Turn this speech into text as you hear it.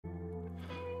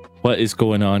What is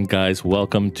going on, guys?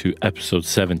 Welcome to episode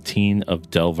 17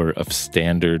 of Delver of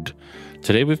Standard.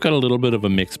 Today we've got a little bit of a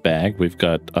mixed bag. We've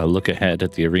got a look ahead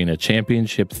at the Arena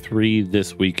Championship 3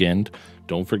 this weekend.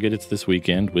 Don't forget it's this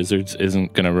weekend. Wizards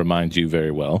isn't going to remind you very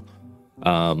well.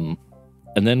 And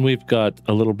then we've got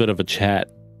a little bit of a chat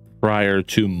prior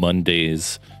to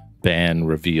Monday's ban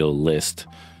reveal list.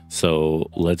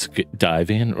 So let's dive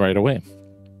in right away.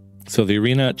 So the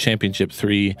Arena Championship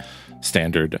 3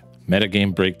 Standard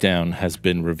metagame breakdown has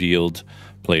been revealed.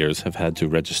 Players have had to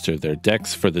register their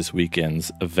decks for this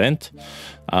weekend's event.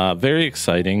 Very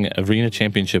exciting. Arena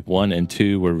Championship 1 and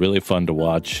 2 were really fun to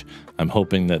watch. I'm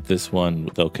hoping that this one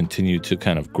they'll continue to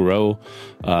kind of grow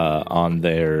on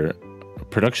their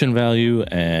production value,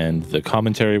 and the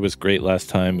commentary was great last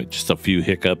time, just a few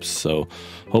hiccups, so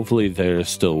hopefully they're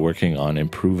still working on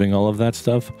improving all of that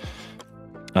stuff.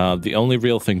 The only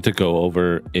real thing to go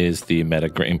over is the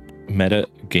metagame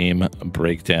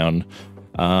breakdown.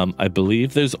 I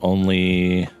believe there's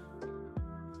only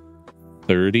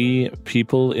 30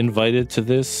 people invited to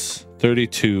this.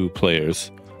 32 players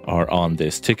are on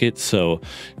this ticket, so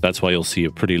that's why you'll see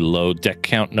a pretty low deck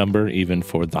count number even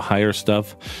for the higher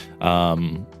stuff.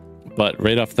 But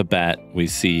right off the bat, we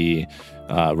see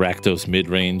Rakdos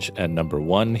mid-range at number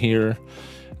 1 here.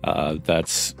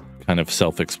 That's kind of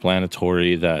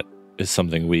self-explanatory. That is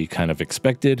something we kind of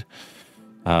expected.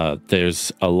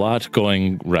 There's a lot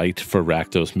going right for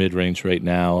Rakdos mid-range right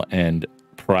now, and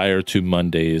prior to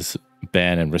Monday's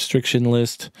ban and restriction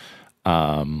list,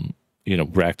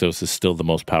 Rakdos is still the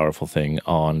most powerful thing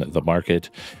on the market.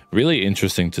 Really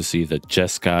interesting to see that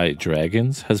Jeskai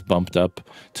Dragons has bumped up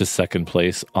to second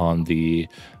place on the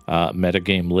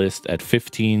metagame list at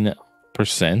 15%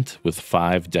 with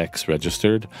 5 decks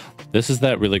registered. This is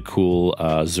that really cool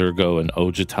Zergo and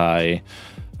Ojutai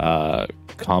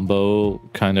combo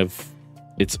kind of.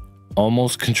 It's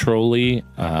almost control-y.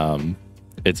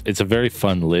 It's a very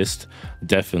fun list.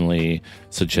 Definitely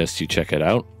suggest you check it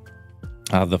out.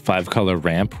 The 5-color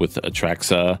ramp with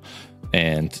Atraxa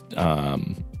and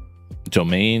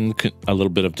domain, a little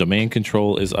bit of domain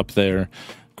control is up there.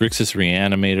 Grixis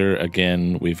Reanimator,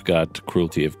 again, we've got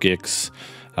Cruelty of Gix,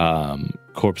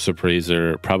 Corpse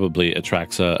Appraiser, probably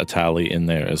Atraxa, Atali in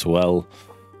there as well.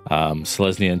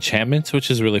 Selesnya Enchantments, which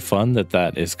is really fun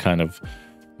that is kind of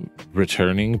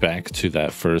returning back to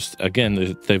that first.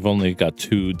 Again, they've only got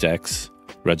 2 decks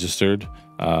registered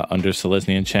under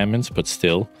Selesnya Enchantments, but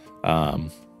still,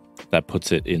 that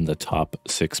puts it in the top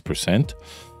 6%.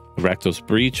 Rakdos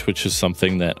Breach, which is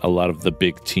something that a lot of the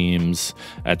big teams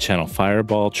at Channel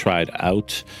Fireball tried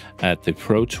out at the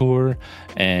Pro Tour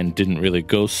and didn't really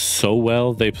go so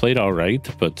well. They played all right,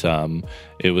 but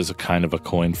it was a kind of a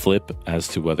coin flip as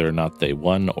to whether or not they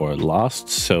won or lost.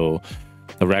 So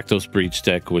the Rakdos Breach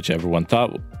deck, which everyone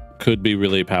thought could be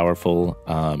really powerful,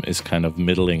 is kind of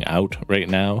middling out right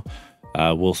now.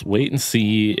 We'll wait and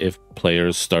see if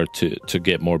players start to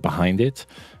get more behind it.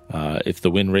 If the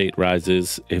win rate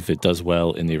rises, if it does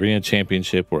well in the Arena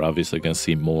Championship, we're obviously going to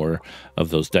see more of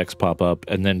those decks pop up.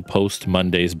 And then post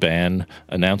Monday's ban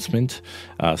announcement,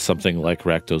 something like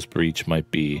Rakdos Breach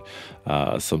might be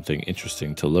something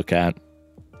interesting to look at.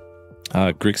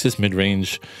 Grixis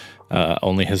midrange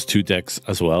only has 2 decks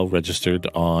as well registered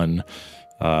on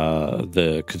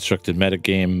the constructed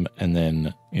metagame. And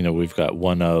then, we've got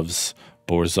one of's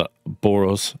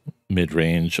Boros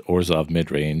midrange, Orzhov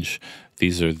midrange.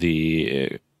 These are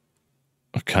the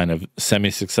kind of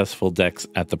semi-successful decks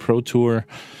at the Pro Tour.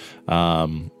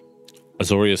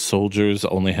 Azorius Soldiers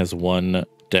only has 1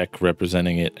 deck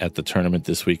representing it at the tournament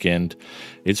this weekend.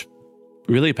 It's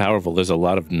really powerful. There's a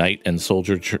lot of Knight and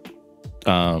Soldier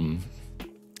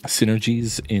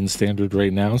synergies in Standard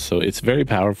right now, so it's very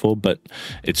powerful, but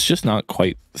it's just not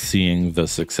quite seeing the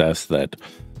success that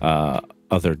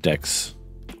other decks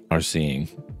are seeing,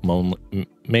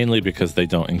 mainly because they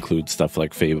don't include stuff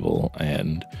like Fable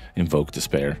and Invoke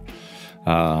Despair.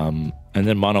 And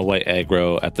then Mono White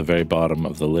aggro at the very bottom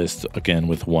of the list, again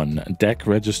with 1 deck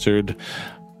registered.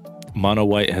 Mono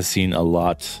White has seen a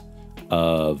lot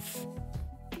of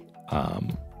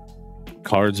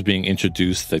cards being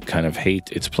introduced that kind of hate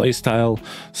its playstyle,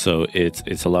 so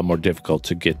it's a lot more difficult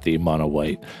to get the Mono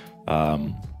White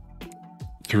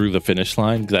through the finish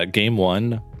line. That game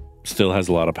 1 still has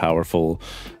a lot of powerful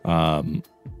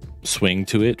swing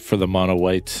to it for the Mono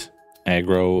White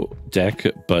aggro deck,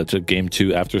 but game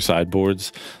 2 after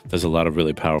sideboards, there's a lot of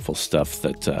really powerful stuff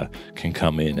that can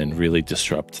come in and really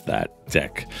disrupt that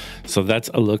deck. So that's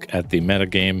a look at the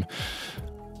metagame.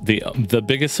 The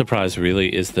biggest surprise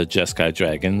really is the Jeskai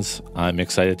Dragons. I'm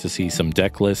excited to see some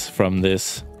deck lists from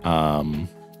this,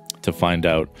 to find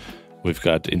out We've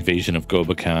got Invasion of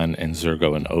Gobakan and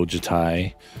Zergo and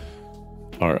Ojutai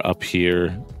are up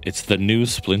here. It's the new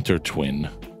Splinter Twin.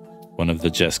 One of the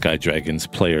Jeskai Dragons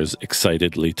players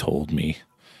excitedly told me.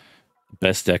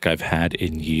 Best deck I've had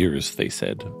in years, they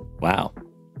said. Wow.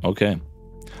 Okay.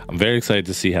 I'm very excited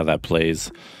to see how that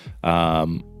plays.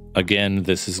 Again,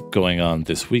 this is going on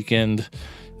this weekend,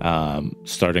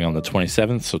 starting on the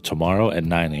 27th, so tomorrow at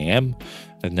 9 a.m.,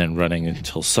 and then running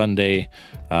until Sunday.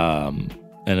 And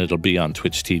it'll be on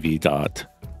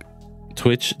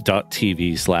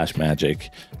twitch.tv/magic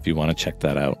if you want to check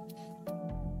that out.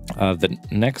 The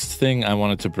next thing I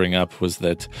wanted to bring up was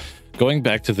that going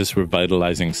back to this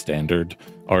revitalizing standard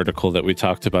article that we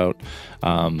talked about,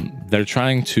 they're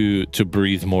trying to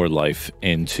breathe more life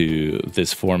into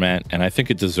this format, and I think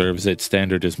it deserves it.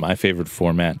 Standard is my favorite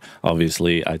format.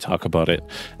 Obviously, I talk about it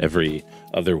every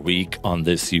other week on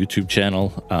this YouTube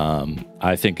channel.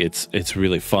 I think it's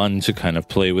really fun to kind of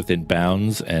play within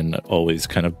bounds and always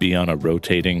kind of be on a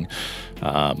rotating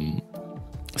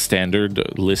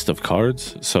standard list of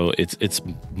cards. So it's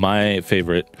my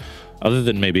favorite, other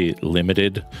than maybe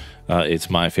limited. It's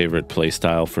my favorite play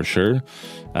style for sure.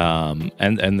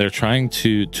 And they're trying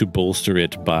to bolster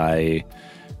it by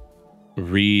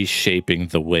reshaping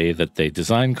the way that they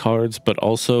design cards, but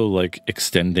also like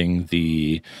extending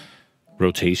the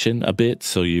rotation a bit.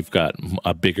 So you've got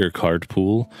a bigger card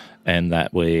pool, and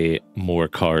that way more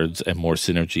cards and more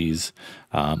synergies,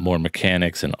 more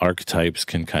mechanics and archetypes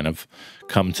can kind of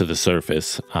come to the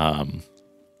surface.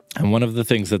 And one of the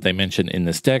things that they mention in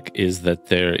this deck is that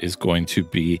there is going to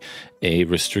be a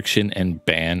restriction and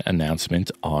ban announcement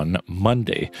on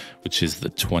Monday, which is the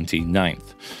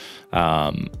 29th.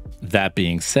 That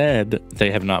being said,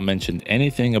 they have not mentioned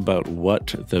anything about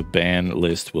what the ban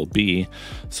list will be.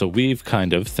 So we've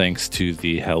kind of, thanks to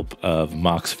the help of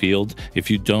Moxfield,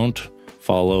 if you don't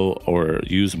follow or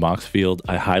use Moxfield,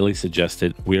 I highly suggest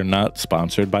it. We're not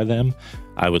sponsored by them.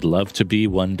 I would love to be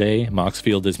one day.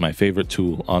 Moxfield is my favorite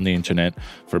tool on the internet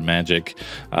for Magic.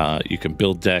 You can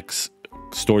build decks,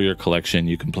 store your collection,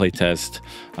 you can play test.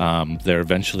 They're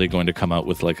eventually going to come out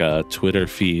with like a Twitter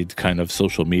feed kind of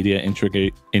social media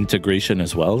integration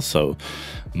as well. So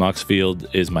Moxfield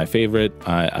is my favorite.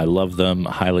 I love them.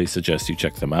 Highly suggest you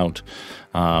check them out.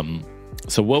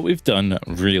 So what we've done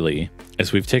really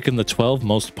is we've taken the 12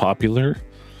 most popular,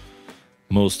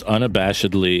 most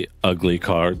unabashedly ugly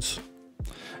cards,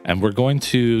 and we're going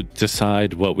to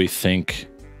decide what we think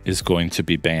is going to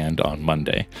be banned on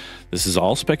Monday. This is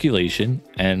all speculation,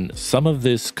 and some of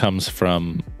this comes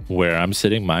from where I'm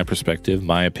sitting, my perspective,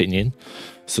 my opinion.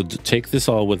 So to take this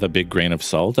all with a big grain of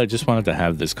salt. I just wanted to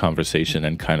have this conversation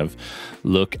and kind of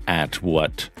look at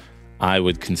what I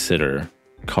would consider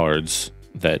cards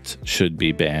that should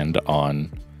be banned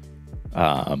on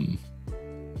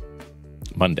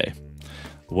Monday.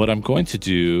 What I'm going to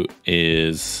do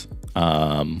is,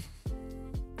 how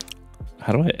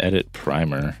do I edit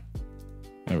primer?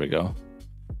 There we go.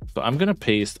 So I'm going to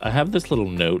paste, I have this little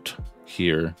note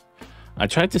here. I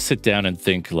tried to sit down and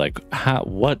think like,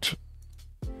 what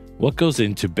goes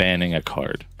into banning a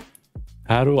card?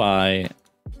 How do I,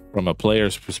 from a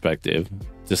player's perspective,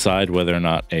 decide whether or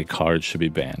not a card should be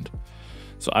banned?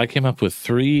 So I came up with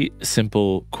 3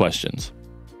 simple questions.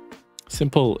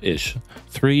 Simple-ish.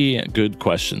 3 good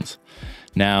questions.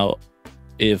 Now,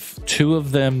 if 2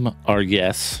 of them are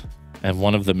yes and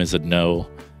 1 of them is a no,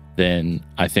 then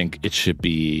I think it should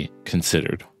be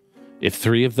considered. If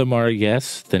 3 of them are a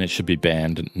yes, then it should be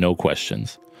banned, no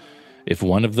questions. If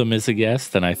 1 of them is a yes,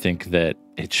 then I think that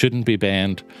it shouldn't be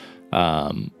banned.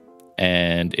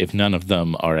 And if none of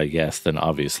them are a yes, then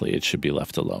obviously it should be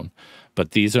left alone.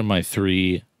 But these are my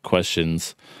 3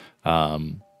 questions.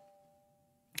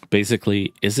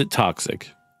 Basically, is it toxic?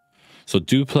 So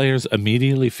do players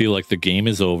immediately feel like the game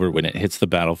is over when it hits the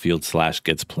battlefield /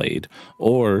 gets played?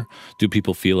 Or do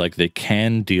people feel like they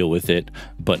can deal with it,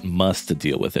 but must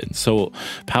deal with it? So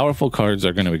powerful cards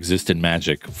are going to exist in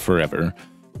Magic forever.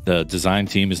 The design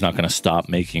team is not going to stop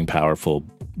making powerful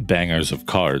bangers of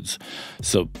cards.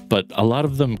 But a lot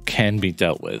of them can be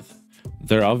dealt with.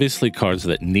 There are obviously cards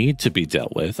that need to be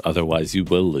dealt with, otherwise you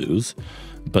will lose.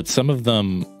 But some of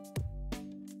them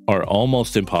are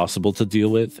almost impossible to deal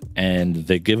with, and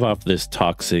they give off this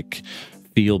toxic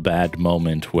feel bad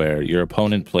moment where your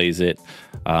opponent plays it.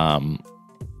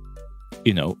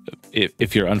 You know,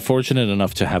 if you're unfortunate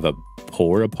enough to have a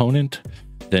poor opponent,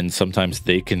 then sometimes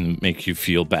they can make you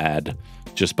feel bad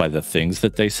just by the things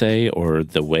that they say or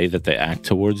the way that they act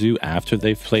towards you after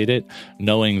they've played it,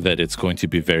 knowing that it's going to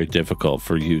be very difficult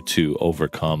for you to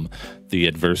overcome the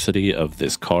adversity of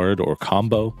this card or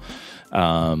combo.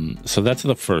 So that's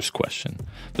the first question.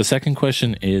 The second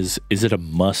question is it a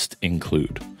must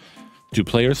include? Do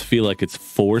players feel like it's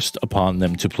forced upon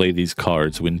them to play these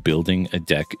cards when building a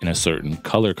deck in a certain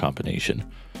color combination?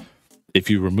 If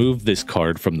you remove this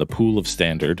card from the pool of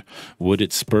standard, would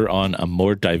it spur on a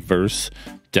more diverse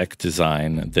deck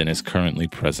design than is currently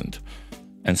present?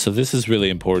 And so this is really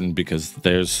important because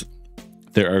there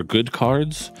are good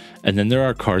cards, and then there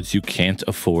are cards you can't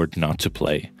afford not to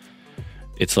play.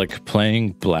 It's like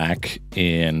playing black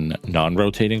in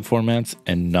non-rotating formats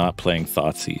and not playing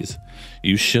Thoughtseize.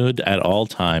 You should at all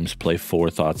times play 4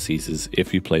 Thoughtseizes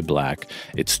if you play black.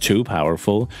 It's too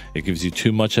powerful, it gives you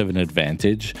too much of an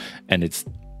advantage, and it's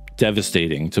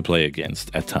devastating to play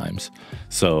against at times.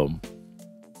 So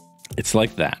it's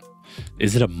like that.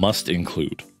 Is it a must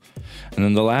include? And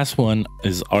then the last one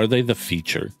is, are they the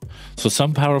feature? So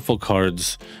some powerful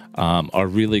cards are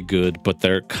really good, but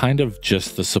they're kind of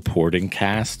just the supporting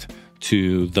cast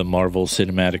to the Marvel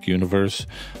Cinematic Universe.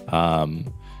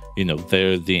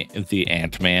 They're the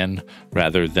Ant-Man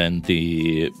rather than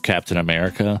the Captain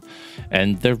America.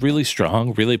 And they're really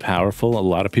strong, really powerful. A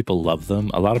lot of people love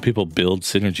them. A lot of people build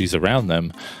synergies around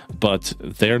them, but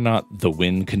they're not the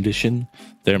win condition.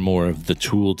 They're more of the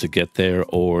tool to get there,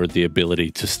 or the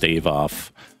ability to stave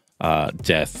off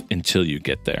death until you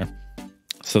get there.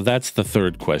 So that's the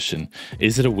third question.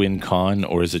 Is it a win con,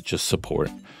 or is it just support?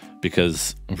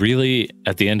 Because really,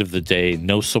 at the end of the day,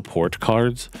 no support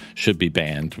cards should be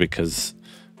banned, because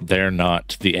they're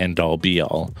not the end-all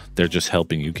be-all. They're just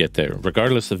helping you get there,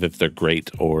 regardless of if they're great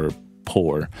or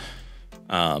poor.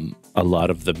 A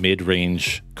lot of the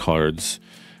mid-range cards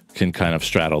can kind of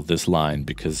straddle this line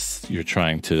because you're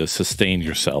trying to sustain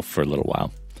yourself for a little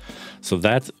while. So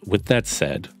with that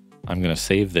said, I'm going to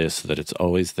save this so that it's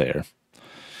always there.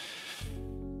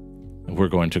 We're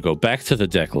going to go back to the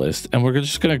deck list, and we're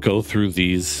just going to go through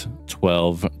these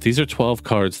 12. These are 12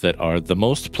 cards that are the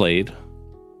most played,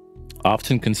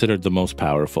 often considered the most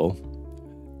powerful,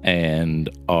 and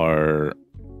are,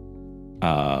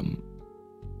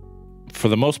 for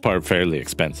the most part, fairly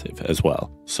expensive as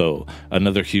well. So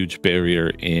another huge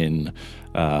barrier in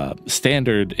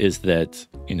Standard is that,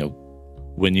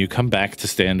 when you come back to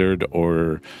Standard,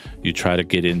 or you try to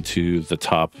get into the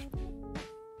top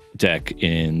deck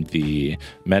in the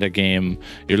metagame,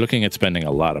 you're looking at spending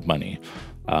a lot of money.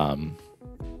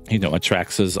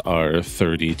 Atraxas are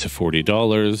 $30 to $40.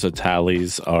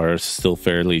 Atalis are still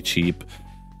fairly cheap.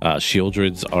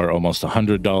 Shieldreds are almost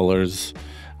 $100.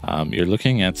 You're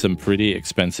looking at some pretty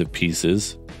expensive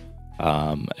pieces,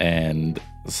 and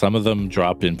some of them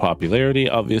drop in popularity,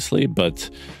 obviously, but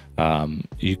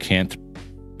you can't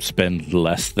spend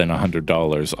less than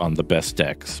 $100 on the best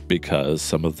decks, because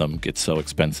some of them get so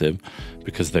expensive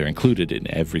because they're included in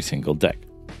every single deck.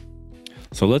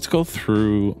 So let's go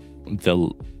through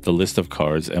the list of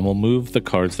cards, and we'll move the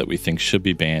cards that we think should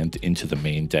be banned into the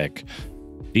main deck.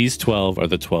 These 12 are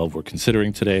the 12 we're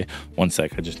considering today. One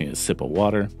sec, I just need a sip of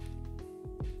water.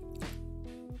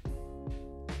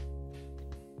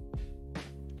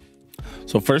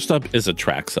 So first up is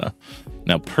Atraxa.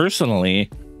 Now,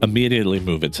 personally, immediately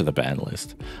move it to the ban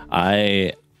list.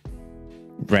 I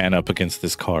ran up against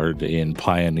this card in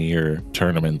Pioneer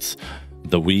tournaments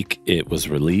the week it was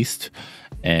released,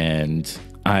 and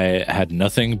I had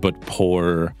nothing but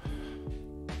poor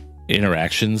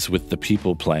interactions with the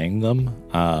people playing them.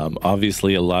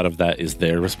 Obviously, a lot of that is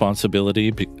their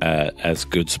responsibility as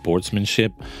good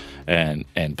sportsmanship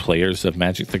and players of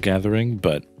Magic the Gathering,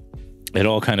 but it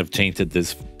all kind of tainted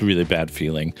this really bad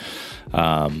feeling.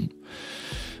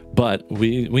 But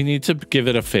we need to give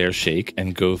it a fair shake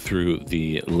and go through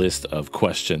the list of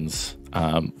questions.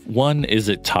 One, is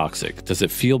it toxic? Does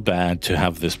it feel bad to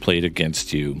have this played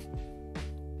against you?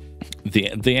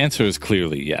 The answer is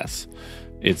clearly yes.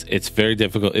 It's very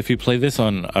difficult. If you play this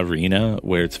on Arena,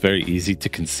 where it's very easy to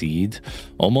concede,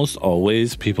 almost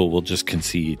always people will just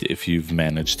concede if you've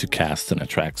managed to cast an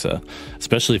Atraxa,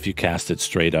 especially if you cast it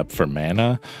straight up for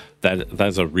mana.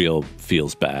 That's a real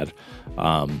feels bad.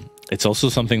 It's also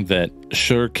something that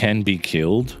sure can be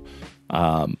killed,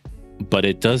 but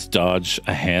it does dodge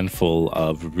a handful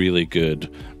of really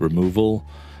good removal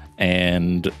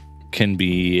and can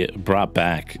be brought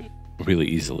back really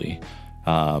easily.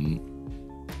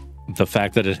 The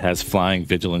fact that it has Flying,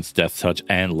 Vigilance, Death Touch,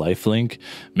 and Lifelink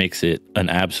makes it an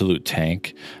absolute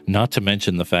tank. Not to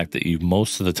mention the fact that you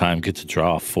most of the time get to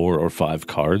draw 4 or 5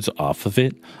 cards off of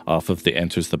it, off of the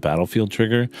Enters the Battlefield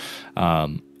trigger.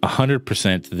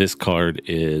 100% this card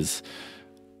is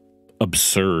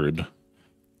absurd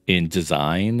in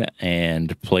design,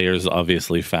 and players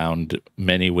obviously found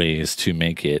many ways to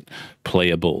make it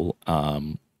playable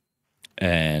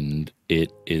and it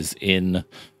is in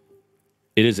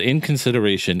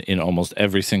consideration in almost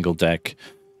every single deck.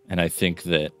 And I think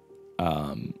that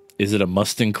is it a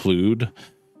must include?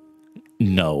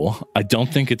 No, I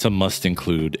don't think it's a must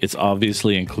include. It's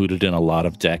obviously included in a lot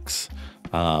of decks,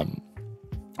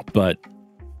 but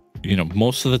you know,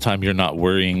 most of the time you're not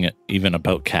worrying even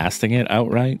about casting it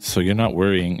outright. So you're not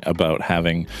worrying about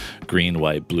having green,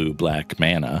 white, blue, black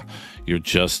mana. You're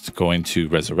just going to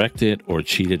resurrect it or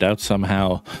cheat it out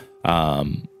somehow.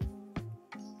 And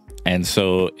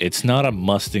so it's not a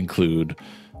must include,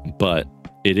 but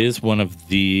it is one of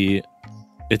the,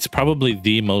 it's probably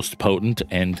the most potent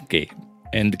end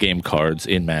game cards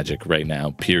in Magic right now,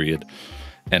 period.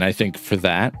 And I think for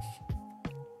that,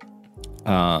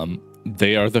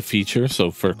 they are the feature. So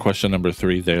for question number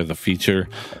 3, they're the feature.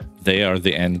 They are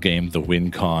the end game, the win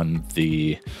con,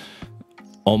 the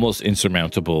almost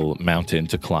insurmountable mountain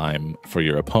to climb for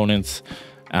your opponents.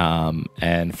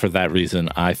 And for that reason,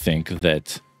 I think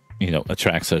that, you know,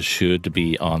 Atraxa should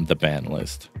be on the ban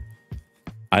list.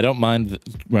 I don't mind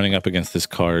running up against this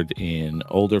card in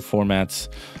older formats.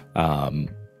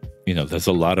 You know, there's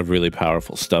a lot of really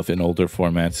powerful stuff in older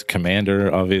formats.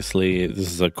 Commander, obviously,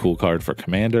 this is a cool card for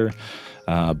Commander,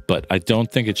 but I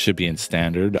don't think it should be in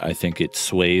Standard. I think it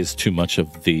sways too much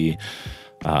of the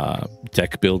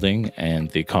deck building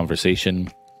and the conversation,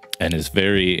 and is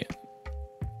very,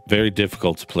 very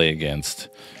difficult to play against,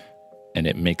 and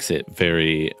it makes it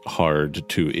very hard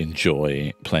to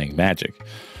enjoy playing Magic.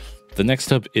 The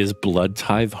next up is Blood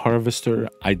Tithe Harvester.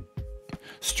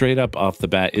 Straight up off the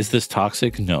bat, is this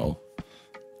toxic? No.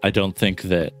 I don't think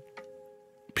that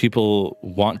people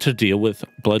want to deal with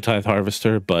Blood Tithe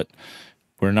Harvester, but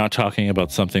we're not talking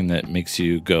about something that makes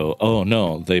you go, oh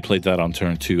no, they played that on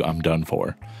turn 2, I'm done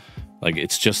for. Like,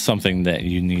 it's just something that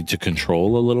you need to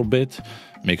control a little bit.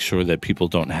 Make sure that people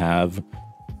don't have,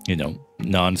 you know,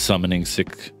 non-summoning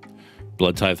sick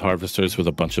Blood Tithe Harvesters with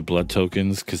a bunch of blood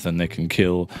tokens, because then they can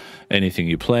kill anything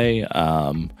you play.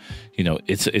 You know,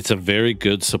 it's a very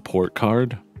good support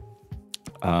card.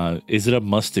 Is it a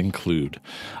must include?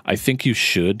 I think you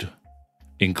should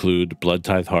include Blood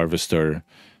Tithe Harvester.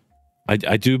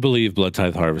 I do believe Blood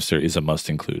Tithe Harvester is a must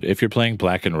include. If you're playing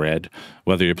black and red,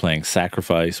 whether you're playing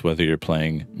Sacrifice, whether you're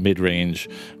playing mid-range,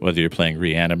 whether you're playing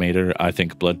Reanimator, I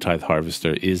think Blood Tithe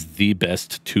Harvester is the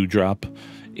best 2-drop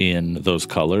in those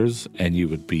colors, and you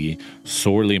would be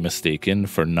sorely mistaken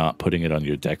for not putting it on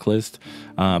your deck list.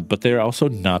 But they're also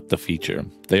not the feature.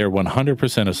 They are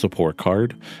 100% a support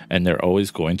card, and they're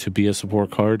always going to be a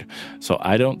support card. So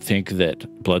I don't think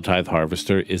that Blood Tithe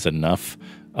Harvester is enough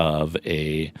of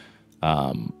a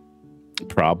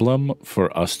problem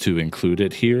for us to include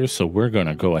it here. So we're going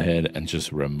to go ahead and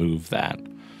just remove that.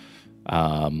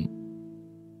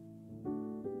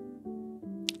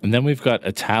 And then we've got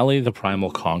Atali, the Primal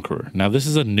Conqueror. Now, this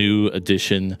is a new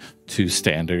addition to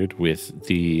Standard with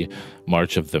the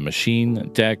March of the Machine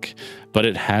deck, but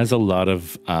it has a lot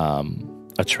of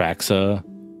Atraxa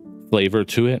flavor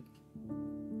to it.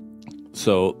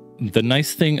 So the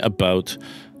nice thing about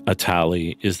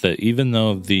Atali is that even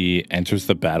though the enters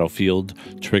the battlefield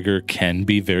trigger can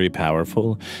be very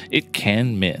powerful, it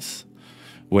can miss.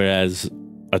 Whereas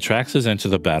Atraxa's enter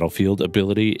the battlefield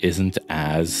ability isn't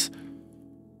as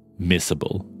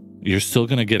missable. You're still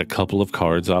going to get a couple of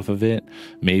cards off of it,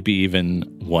 maybe even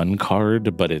one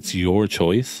card, but it's your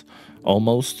choice.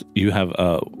 Almost, you have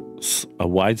a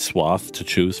wide swath to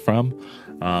choose from.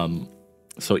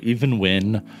 So even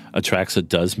when Atraxa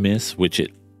does miss, which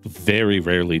it very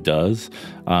rarely does,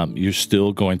 you're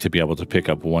still going to be able to pick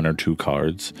up 1 or 2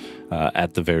 cards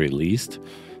at the very least.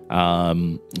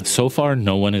 So far,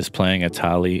 no one is playing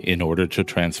Atali in order to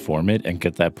transform it and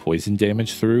get that poison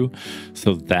damage through.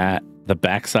 So that the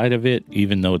backside of it,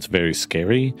 even though it's very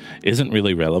scary, isn't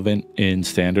really relevant in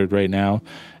Standard right now.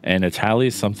 And Atali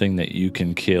is something that you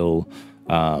can kill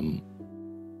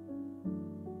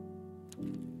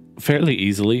fairly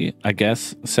easily, I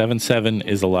guess. 7/7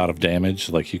 is a lot of damage.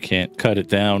 Like, you can't cut it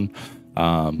down,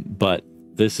 but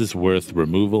this is worth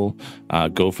removal.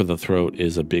 Go for the Throat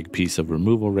is a big piece of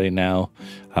removal right now.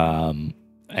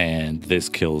 And this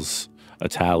kills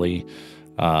Atali.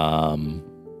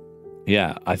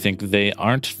 Yeah, I think they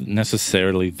aren't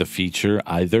necessarily the feature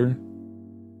either.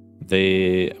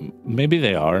 Maybe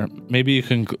they are. Maybe you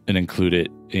can include it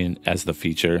in as the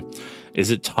feature. Is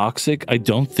it toxic? I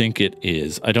don't think it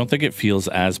is. I don't think it feels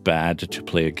as bad to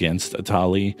play against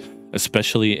Atali,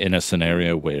 especially in a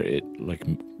scenario where it like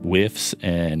whiffs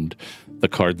and the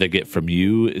card they get from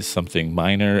you is something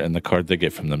minor and the card they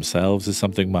get from themselves is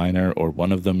something minor, or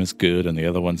one of them is good and the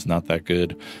other one's not that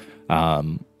good.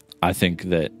 I think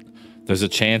that There's a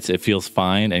chance it feels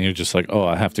fine, and you're just like, oh,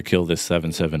 I have to kill this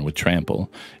 7/7 with trample.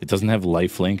 It doesn't have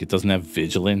lifelink. It doesn't have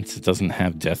vigilance. It doesn't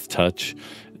have death touch.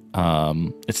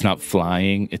 It's not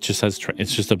flying. It just has.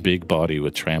 It's just a big body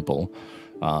with trample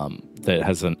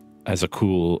that has a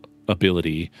cool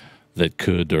ability that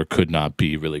could or could not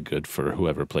be really good for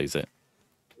whoever plays it.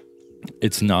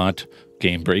 It's not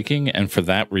game breaking, and for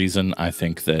that reason, I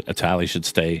think that Atali should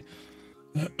stay.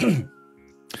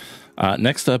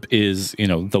 Next up is,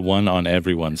 the one on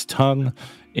everyone's tongue.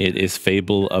 It is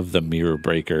Fable of the Mirror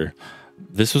Breaker.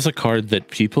 This was a card that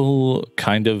people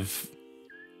kind of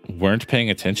weren't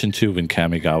paying attention to when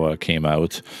Kamigawa came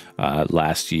out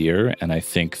last year, and I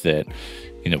think that,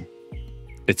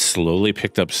 it slowly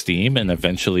picked up steam and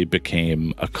eventually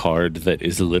became a card that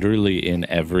is literally in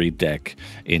every deck,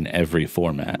 in every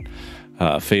format.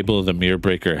 Fable of the Mirror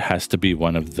Breaker has to be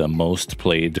one of the most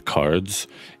played cards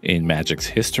in Magic's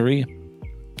history.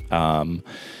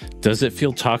 Does it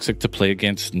feel toxic to play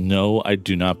against? No, I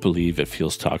do not believe it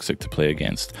feels toxic to play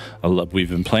against. We've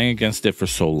been playing against it for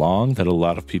so long that a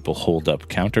lot of people hold up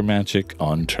counter magic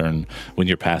on turn when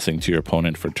you're passing to your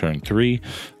opponent for turn 3.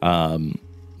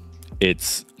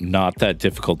 It's not that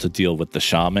difficult to deal with the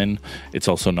shaman. It's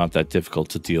also not that difficult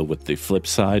to deal with the flip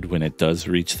side when it does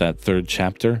reach that third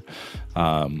chapter.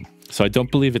 So I don't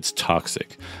believe it's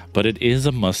toxic, but it is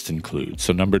a must include.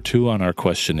 So number 2 on our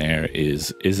questionnaire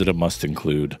is it a must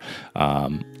include?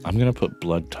 I'm going to put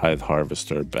Blood Tithe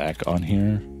Harvester back on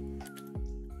here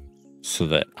so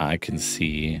that I can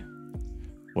see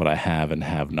what I have and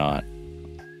have not.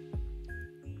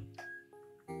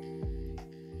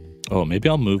 Oh, maybe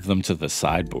I'll move them to the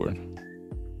sideboard.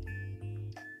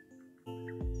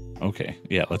 Okay,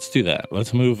 yeah, let's do that.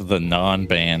 Let's move the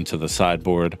non-ban to the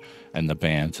sideboard and the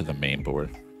ban to the main board.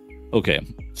 Okay,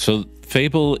 so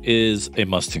Fable is a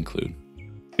must include.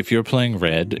 If you're playing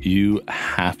red, you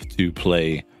have to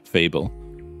play Fable.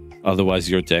 Otherwise,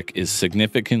 your deck is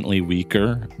significantly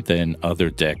weaker than other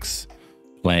decks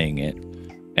playing it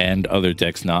and other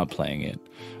decks not playing it.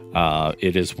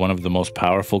 It is one of the most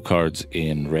powerful cards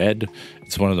in red.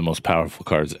 It's one of the most powerful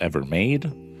cards ever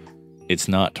made. It's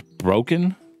not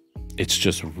broken. It's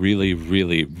just really,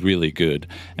 really, really good.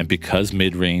 And because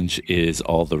mid-range is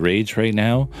all the rage right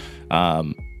now,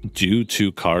 due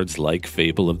to cards like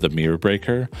Fable of the Mirror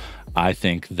Breaker, I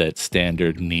think that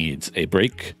Standard needs a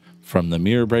break from the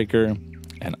Mirror Breaker.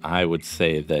 And I would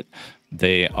say that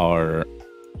they are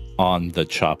on the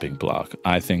chopping block.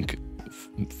 I think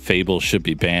Fable should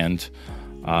be banned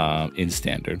in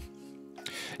Standard.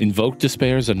 Invoke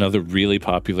Despair is another really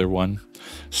popular one.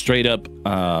 Straight up,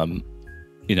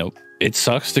 it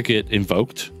sucks to get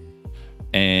invoked,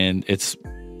 and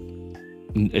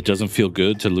it doesn't feel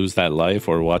good to lose that life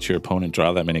or watch your opponent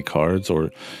draw that many cards,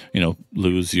 or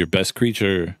lose your best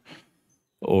creature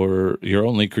or your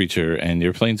only creature and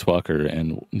your planeswalker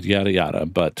and yada yada.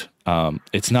 But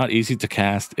it's not easy to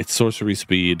cast. It's sorcery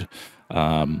speed.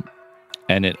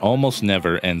 And it almost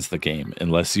never ends the game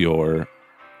unless you're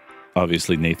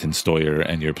obviously Nathan Stoyer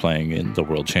and you're playing in the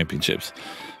World Championships.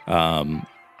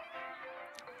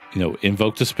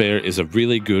 Invoke Despair is a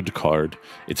really good card.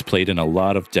 It's played in a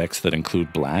lot of decks that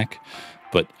include black,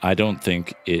 but I don't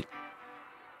think it's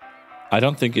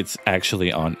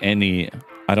actually on any.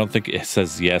 I don't think it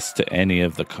says yes to any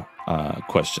of the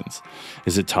questions.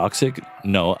 Is it toxic?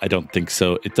 No, I don't think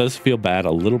so. It does feel bad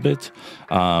a little bit.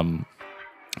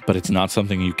 But it's not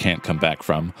something you can't come back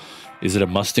from. Is it a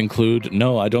must include?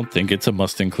 No, I don't think it's a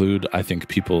must include. I think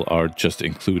people are just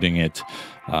including it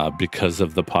because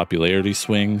of the popularity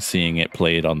swing, seeing it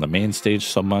played on the main stage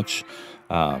so much.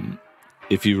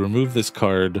 If you remove this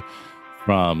card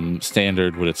from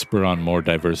Standard, would it spur on more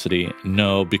diversity?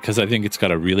 No, because I think it's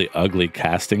got a really ugly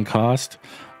casting cost.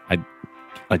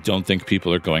 I don't think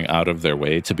people are going out of their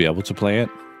way to be able to play it.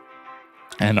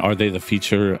 And are they the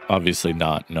feature? Obviously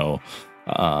not, no.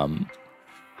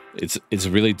 It's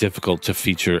really difficult to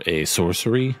feature a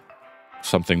sorcery,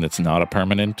 something that's not a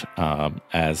permanent,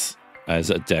 as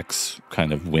a deck's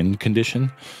kind of win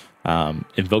condition.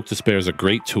 Invoke Despair is a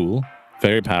great tool,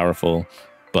 very powerful,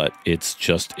 but it's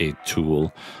just a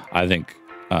tool. I think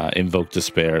Invoke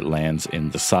Despair lands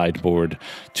in the sideboard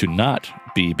to not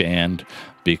be banned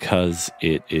because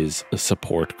it is a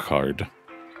support card.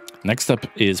 Next up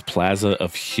is Plaza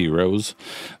of Heroes.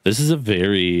 This is a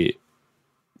very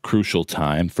crucial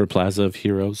time for Plaza of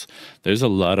Heroes. There's a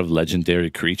lot of legendary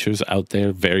creatures out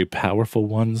there, very powerful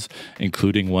ones,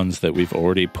 including ones that we've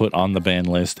already put on the ban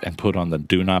list and put on the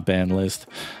do not ban list.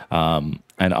 And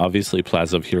obviously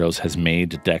Plaza of Heroes has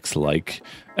made decks like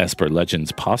Esper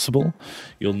Legends possible.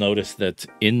 You'll notice that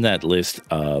in that list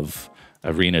of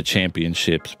Arena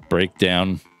Championships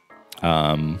breakdown,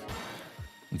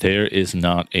 There is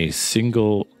not a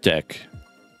single deck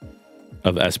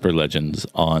of Esper Legends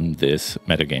on this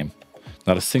metagame.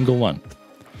 Not a single one.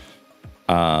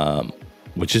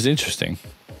 Which is interesting.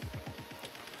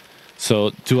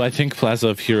 So, do I think Plaza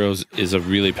of Heroes is a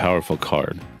really powerful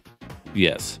card?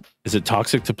 Yes. Is it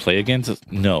toxic to play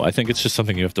against? No, I think it's just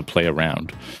something you have to play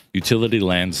around. Utility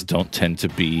lands don't tend to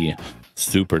be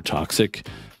super toxic,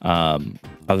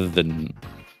 other than...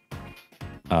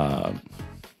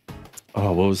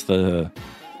 what was the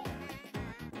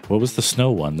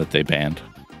snow one that they banned?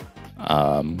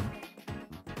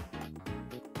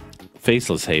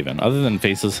 Faceless Haven. Other than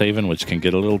Faceless Haven, which can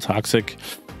get a little toxic,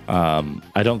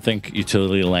 I don't think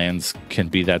utility lands can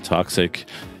be that toxic.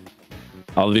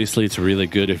 Obviously, it's really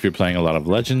good if you're playing a lot of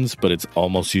Legends, but it's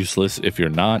almost useless if you're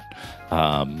not.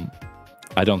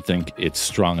 I don't think it's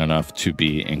strong enough to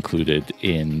be included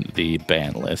in the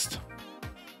ban list.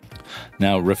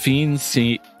 Now, Rafine's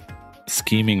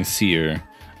Scheming Seer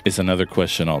is another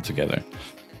question altogether.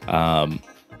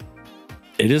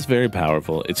 It is very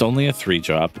powerful. It's only a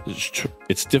 3-drop.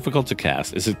 It's difficult to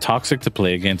cast. Is it toxic to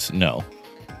play against? No.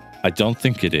 I don't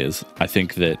think it is. I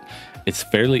think that it's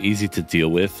fairly easy to deal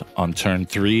with on turn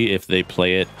 3 if they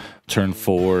play it. Turn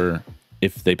 4,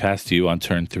 if they pass to you on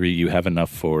turn 3, you have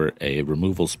enough for a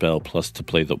removal spell plus to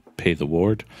pay the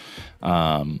ward.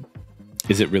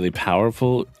 Is it really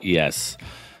powerful? Yes.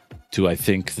 Do I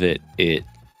think that it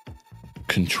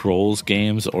controls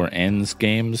games or ends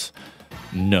games?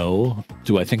 No.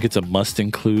 Do I think it's a must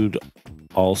include?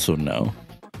 Also no.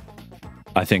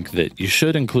 I think that you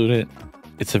should include it.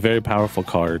 It's a very powerful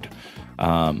card,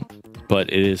 but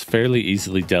it is fairly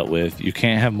easily dealt with. You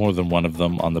can't have more than one of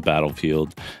them on the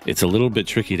battlefield. It's a little bit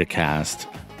tricky to cast.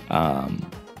 And,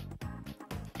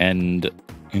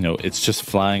 it's just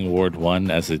flying ward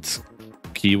 1 as its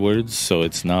keywords, so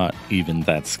it's not even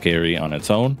that scary on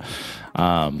its own.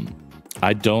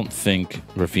 I don't think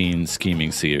Rafine's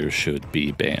Scheming Seer should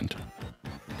be banned.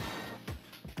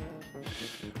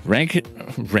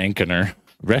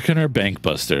 Reckoner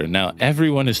Bankbuster. Now,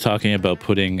 everyone is talking about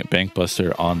putting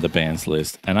Bankbuster on the bans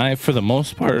list, and I, for the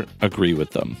most part, agree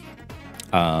with them.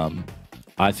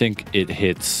 I think it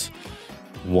hits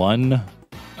one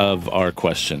of our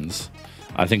questions.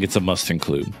 I think it's a must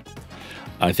include.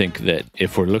 I think that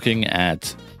if we're looking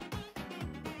at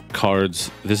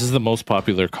cards, this is the most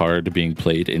popular card being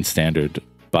played in Standard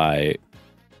by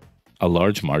a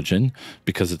large margin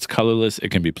because it's colorless. It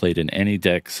can be played in any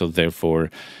deck, so therefore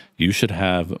you should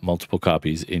have multiple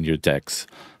copies in your decks.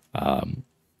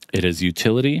 It has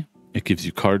utility. It gives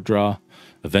you card draw.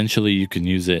 Eventually you can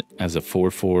use it as a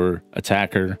 4/4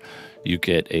 attacker. You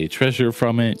get a treasure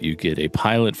from it. You get a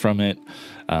pilot from it.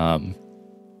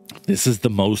 This is the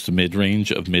most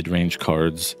mid-range of mid-range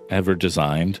cards ever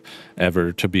designed,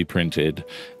 ever to be printed,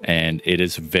 and it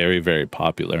is very, very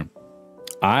popular.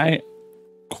 I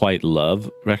quite love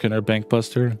Reckoner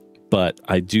Bankbuster, but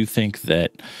I do think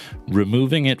that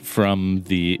removing it from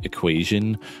the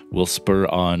equation will spur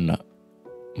on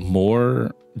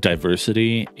more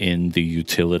diversity in the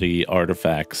utility,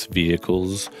 artifacts,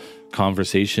 vehicles,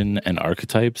 conversation, and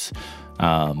archetypes.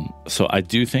 So I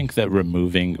do think that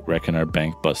removing Reckoner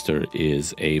Bankbuster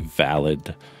is a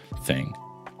valid thing.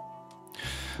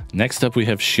 Next up, we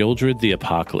have Sheoldred the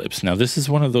Apocalypse. Now, this is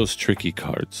one of those tricky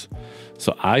cards.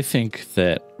 So I think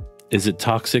that, is it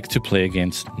toxic to play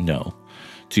against? No.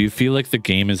 Do you feel like the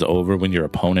game is over when your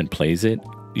opponent plays it?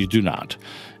 You do not.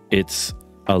 It's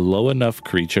a low enough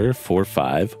creature,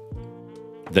 4/5,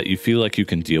 that you feel like you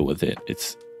can deal with it.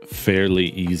 It's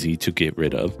fairly easy to get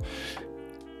rid of.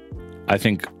 I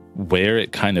think where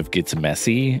it kind of gets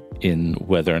messy in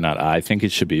whether or not I think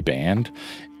it should be banned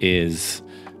is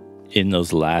in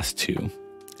those last two.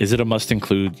 Is it a must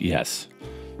include? Yes.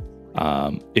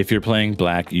 If you're playing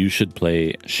black, you should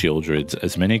play Sheoldreds,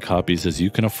 as many copies as you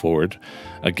can afford.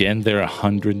 Again, they're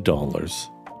 $100.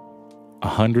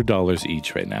 $100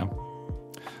 each right now.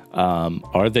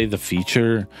 Are they the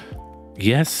feature?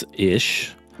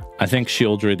 Yes-ish. I think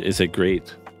Sheoldred is a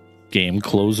great game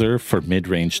closer for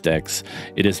mid-range decks.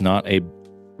 It is not a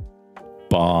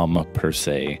bomb per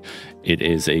se. It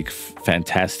is a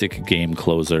fantastic game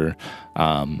closer.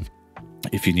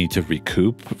 If you need to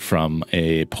recoup from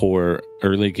a poor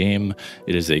early game,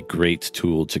 it is a great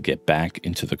tool to get back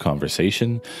into the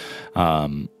conversation.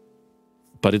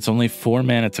 But it's only 4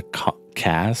 mana to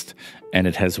cast, and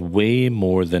it has way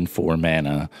more than 4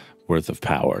 mana worth of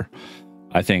power.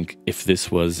 I think if this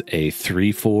was a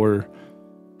 3/4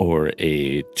 or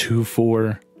a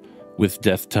 2/4 with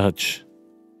Death Touch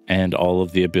and all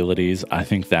of the abilities, I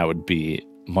think that would be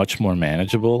much more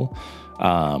manageable.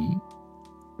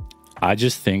 I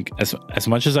just think as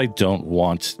much as I don't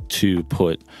want to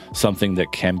put something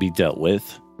that can be dealt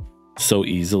with so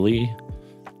easily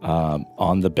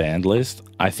on the banned list,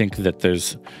 I think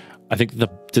the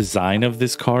design of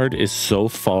this card is so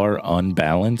far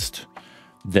unbalanced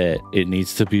that it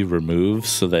needs to be removed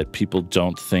so that people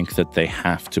don't think that they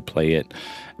have to play it.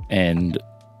 And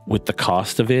with the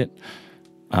cost of it,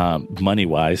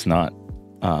 money-wise, not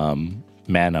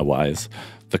mana-wise,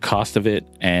 the cost of it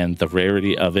and the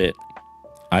rarity of it,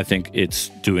 I think it's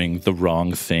doing the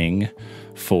wrong thing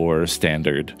for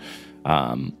standard.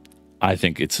 I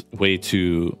think it's way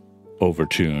too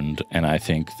overtuned, and I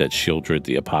think that Shieldred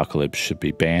the Apocalypse should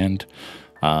be banned,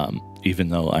 even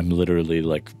though I'm literally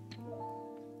like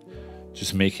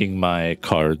just making my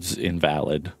cards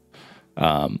invalid.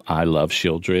 I love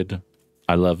Shieldred.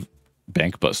 I love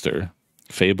Bankbuster.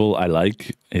 Fable I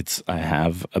like. I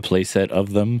have a playset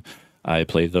of them. I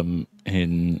play them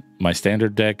in my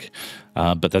standard deck,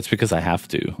 but that's because I have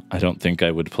to. I don't think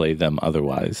I would play them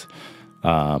otherwise.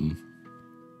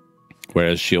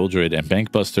 Whereas Shieldred and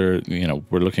Bankbuster,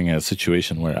 we're looking at a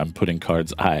situation where I'm putting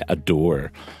cards I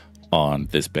adore on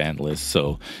this ban list.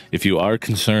 So if you are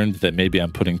concerned that maybe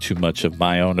I'm putting too much of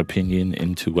my own opinion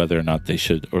into whether or not they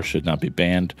should or should not be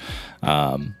banned,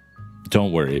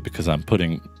 don't worry, because I'm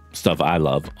putting stuff I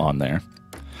love on there.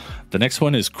 The next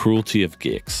one is Cruelty of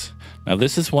Gix. Now,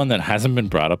 this is one that hasn't been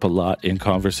brought up a lot in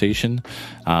conversation,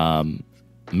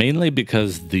 mainly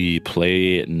because the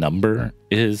play number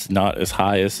is not as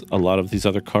high as a lot of these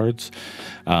other cards.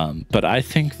 But I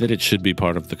think that it should be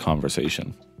part of the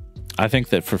conversation. I think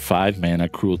that for 5 mana,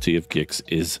 Cruelty of Gix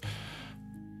is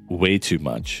way too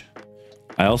much.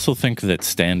 I also think that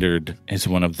Standard is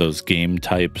one of those game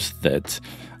types that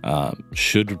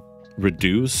should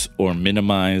reduce or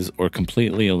minimize or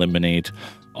completely eliminate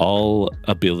all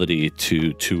ability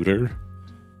to tutor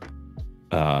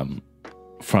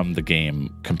from the game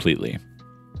completely.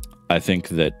 I think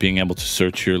that being able to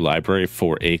search your library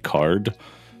for a card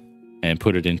and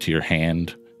put it into your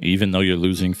hand, even though you're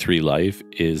losing 3 life,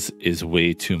 is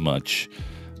way too much.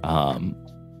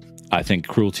 I think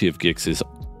Cruelty of Gix is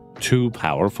too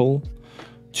powerful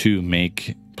to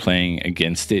make playing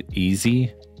against it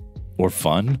easy or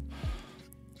fun.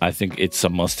 I think it's a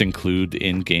must include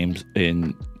in games,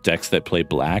 in decks that play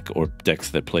black, or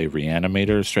decks that play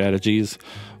reanimator strategies,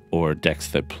 or decks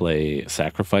that play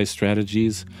sacrifice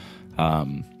strategies,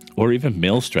 or even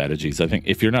mill strategies. I think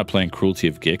if you're not playing Cruelty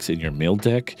of Gix in your mill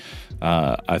deck,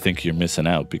 I think you're missing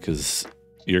out, because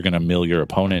you're going to mill your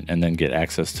opponent and then get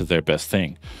access to their best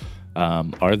thing.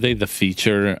 Are they the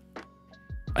feature?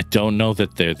 I don't know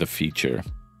that they're the feature.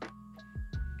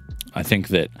 I think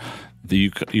that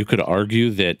you could argue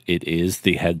that it is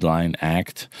the headline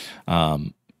act,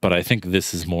 but I think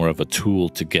this is more of a tool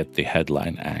to get the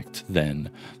headline act than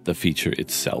the feature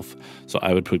itself. So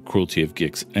I would put Cruelty of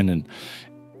Gix in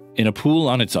a pool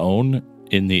on its own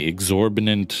in the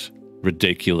exorbitant,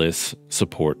 ridiculous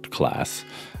support class.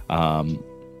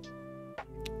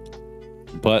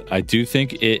 But I do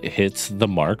think it hits the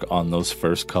mark on those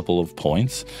first couple of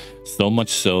points, so much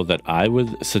so that I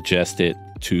would suggest it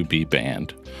to be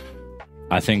banned.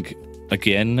 I think,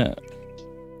 again,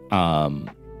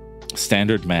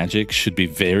 Standard Magic should be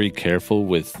very careful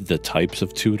with the types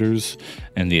of tutors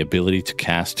and the ability to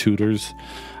cast tutors.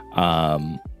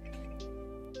 And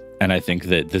I think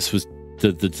that this was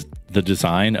the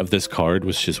design of this card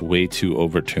was just way too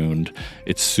overtuned.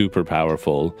 It's super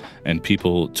powerful, and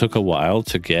people took a while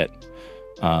to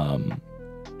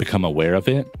become aware of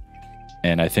it.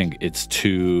 And I think it's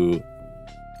too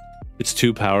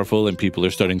powerful, and people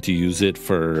are starting to use it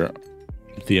for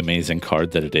the amazing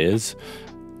card that it is.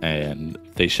 And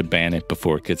they should ban it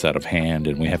before it gets out of hand,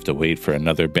 and we have to wait for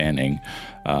another banning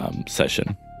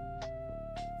session.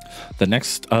 The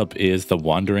next up is the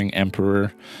Wandering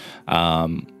Emperor.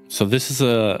 So this is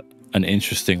an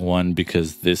interesting one,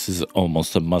 because this is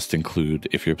almost a must include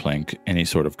if you're playing any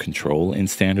sort of control in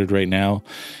Standard right now.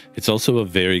 It's also a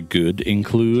very good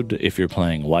include if you're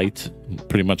playing white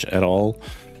pretty much at all.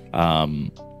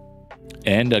 And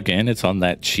again, it's on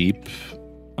that cheap,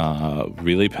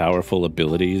 really powerful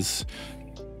abilities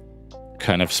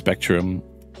kind of spectrum.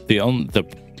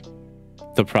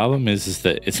 The problem is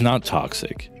that it's not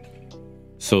toxic.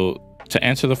 So to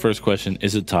answer the first question,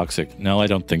 is it toxic? No, I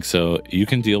don't think so. You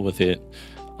can deal with it.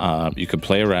 You can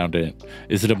play around it.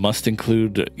 Is it a must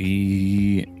include?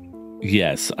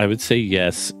 Yes, I would say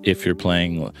yes. If you're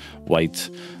playing white,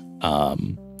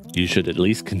 you should at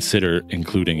least consider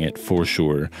including it for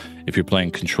sure. If you're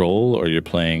playing control or you're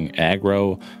playing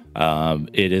aggro,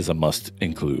 it is a must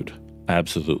include.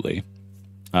 Absolutely.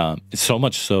 So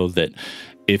much so that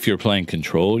if you're playing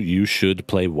control, you should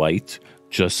play white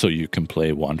just so you can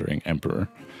play Wandering Emperor.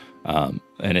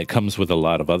 And it comes with a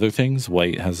lot of other things.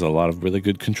 White has a lot of really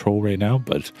good control right now,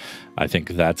 but I think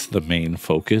that's the main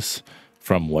focus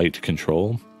from white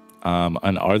control.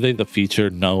 And are they the feature?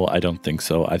 No, I don't think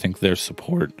so. I think they're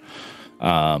support.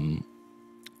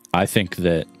 I think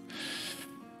that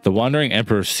the Wandering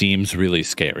Emperor seems really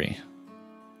scary.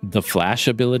 The flash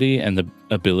ability and the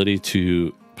ability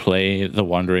to play the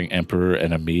Wandering Emperor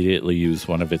and immediately use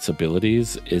one of its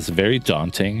abilities is very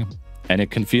daunting, and it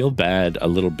can feel bad a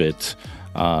little bit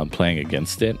playing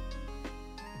against it.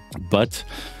 But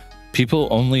people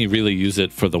only really use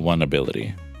it for the one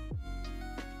ability.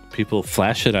 People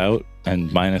flash it out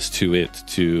and -2 it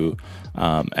to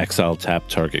exile tap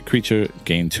target creature,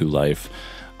 gain 2 life.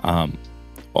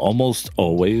 Almost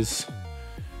always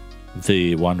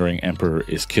the Wandering Emperor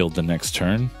is killed the next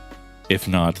turn, if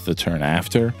not the turn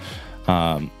after.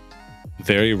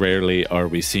 Very rarely are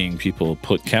we seeing people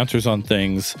put counters on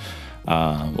things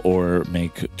or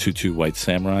make 2/2 white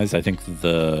samurais. I think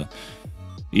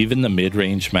even the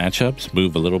mid-range matchups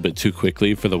move a little bit too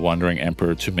quickly for the Wandering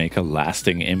Emperor to make a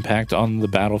lasting impact on the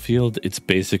battlefield. It's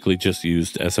basically just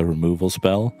used as a removal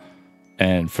spell.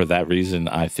 And for that reason,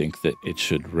 I think that it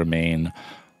should remain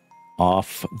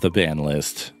off the ban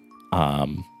list.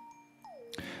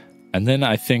 And then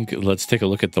I think let's take a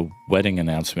look at the Wedding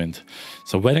Announcement.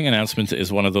 So Wedding Announcement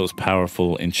is one of those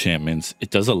powerful enchantments.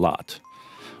 It does a lot.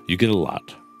 You get a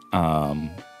lot.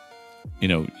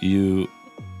 You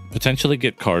potentially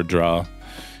get card draw.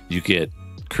 You get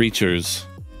creatures.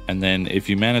 And then if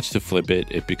you manage to flip it,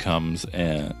 it becomes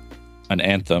an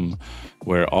anthem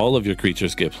where all of your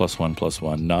creatures get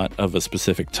 +1/+1, not of a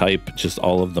specific type, just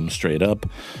all of them straight up.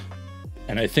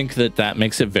 And I think that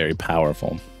makes it very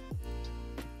powerful.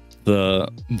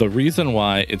 The reason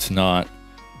why it's not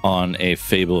on a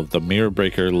Fable of the Mirror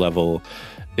Breaker level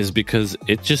is because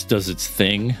it just does its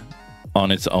thing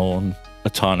on its own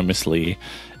autonomously,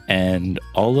 and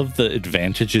all of the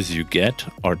advantages you get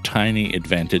are tiny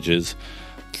advantages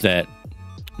that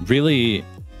really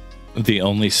the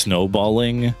only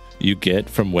snowballing you get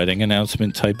from Wedding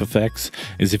Announcement type effects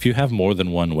is if you have more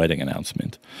than one Wedding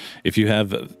Announcement. If you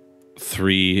have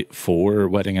 3, 4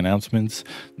 Wedding Announcements,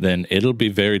 then it'll be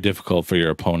very difficult for your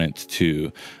opponent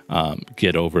to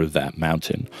get over that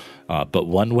mountain. But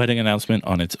one Wedding Announcement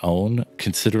on its own,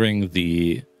 considering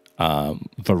the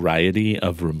variety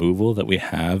of removal that we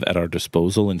have at our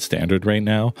disposal in Standard right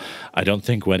now, I don't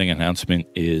think Wedding Announcement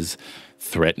is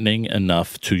threatening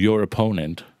enough to your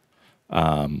opponent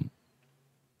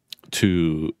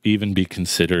to even be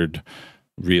considered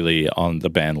really on the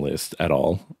ban list at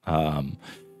all.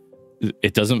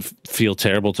 It doesn't feel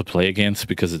terrible to play against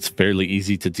because it's fairly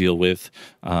easy to deal with.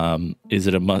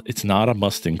 It's not a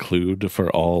must include for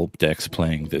all decks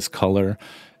playing this color.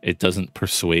 It doesn't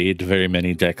persuade very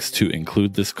many decks to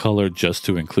include this color just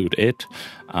to include it.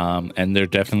 And they're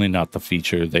definitely not the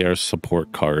feature. They are a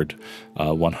support card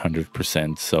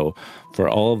 100%. So for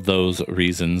all of those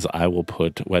reasons, I will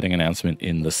put Wedding Announcement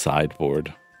in the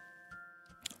sideboard.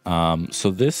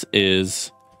 So this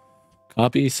is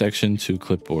copy section to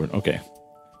clipboard. Okay.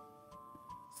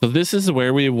 So this is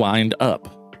where we wind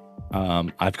up.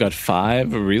 I've got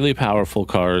 5 really powerful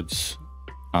cards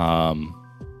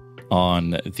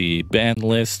on the ban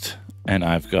list, and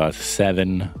I've got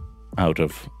 7 out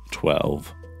of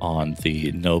 12 on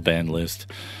the no ban list.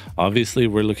 Obviously,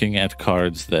 we're looking at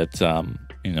cards that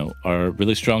are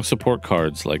really strong support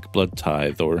cards like Blood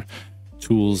Tithe, or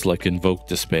tools like Invoke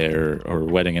Despair or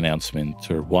Wedding Announcement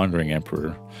or Wandering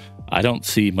Emperor. I don't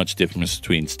see much difference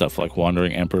between stuff like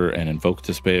Wandering Emperor and Invoke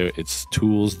Despair. It's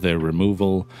tools, they're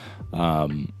removal.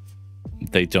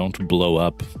 They don't blow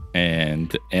up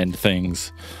and end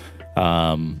things.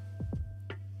 And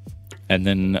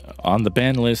then on the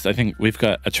ban list, I think we've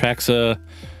got Atraxa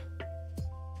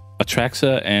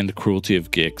and Cruelty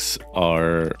of Gix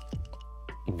are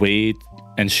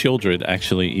and Shieldred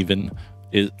actually even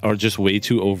are just way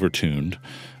too overtuned.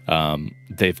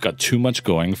 They've got too much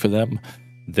going for them.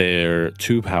 They're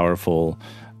too powerful,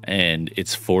 and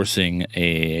it's forcing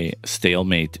a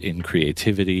stalemate in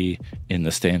creativity in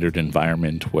the Standard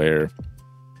environment where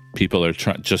people are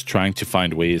just trying to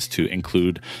find ways to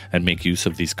include and make use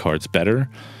of these cards better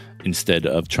instead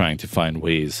of trying to find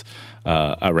ways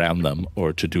around them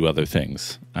or to do other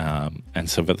things. And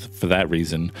so for that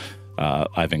reason,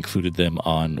 I've included them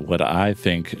on what I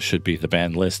think should be the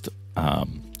ban list.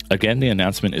 Again, the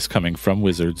announcement is coming from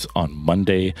Wizards on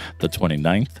Monday, the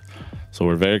 29th. So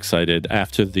we're very excited.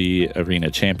 After the Arena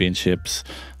Championships,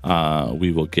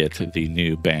 we will get the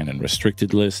new ban and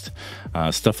restricted list.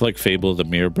 Stuff like Fable, the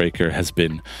Mirror Breaker, has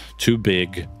been too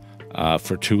big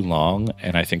for too long,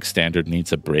 and I think Standard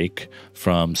needs a break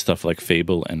from stuff like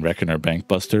Fable and Reckoner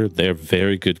Bankbuster. They're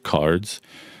very good cards,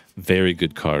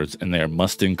 and they're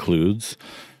must includes.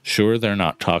 Sure, they're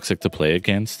not toxic to play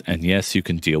against, and yes, you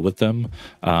can deal with them,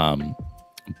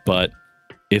 but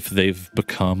if they've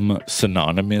become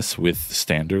synonymous with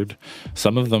Standard,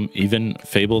 some of them, even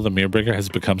Fable the Mirrorbreaker, has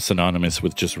become synonymous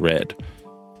with just red.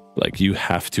 Like, you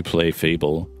have to play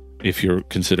Fable if you're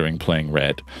considering playing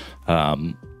red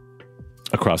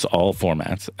across all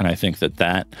formats. And I think that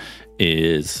that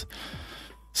is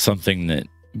something that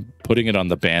putting it on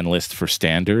the ban list for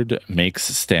Standard makes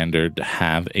Standard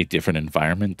have a different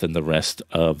environment than the rest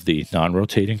of the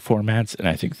non-rotating formats. And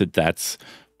I think that that's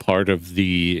part of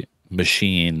the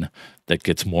machine that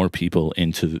gets more people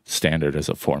into Standard as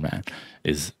a format,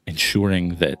 is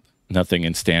ensuring that nothing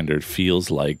in Standard feels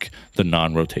like the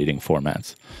non-rotating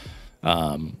formats.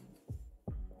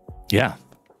 Yeah,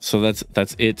 so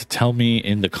that's it. Tell me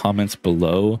in the comments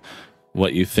below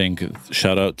what you think.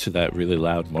 Shout out to that really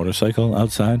loud motorcycle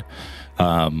outside.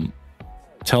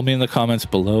 Tell me in the comments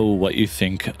below what you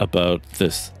think about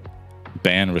this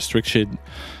ban restriction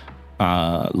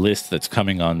list that's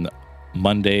coming on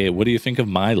Monday. What do you think of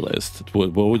my list?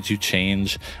 What would you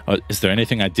change? Is there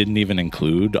anything I didn't even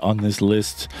include on this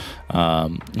list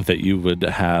that you would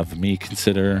have me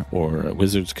consider or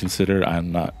Wizards consider?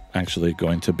 I'm not actually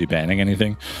going to be banning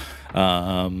anything.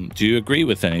 Do you agree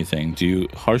with anything? Do you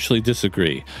harshly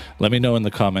disagree? Let me know in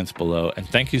the comments below. And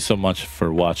thank you so much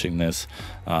for watching this.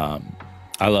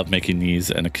 I love making these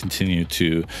and continue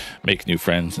to make new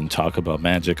friends and talk about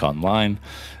Magic online.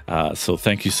 So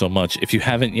thank you so much. If you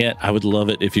haven't yet, I would love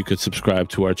it if you could subscribe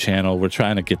to our channel. We're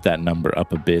trying to get that number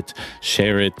up a bit.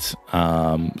 Share it,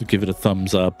 give it a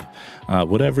thumbs up,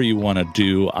 whatever you want to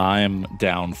do, I'm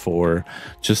down for.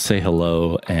 Just say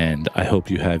hello, and I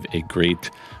hope you have a great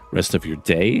rest of your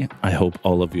day. I hope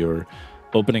all of your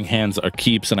opening hands are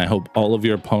keeps, and I hope all of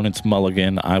your opponents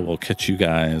mulligan. I will catch you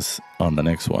guys on the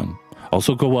next one.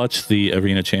 Also, go watch the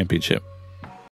Arena Championship.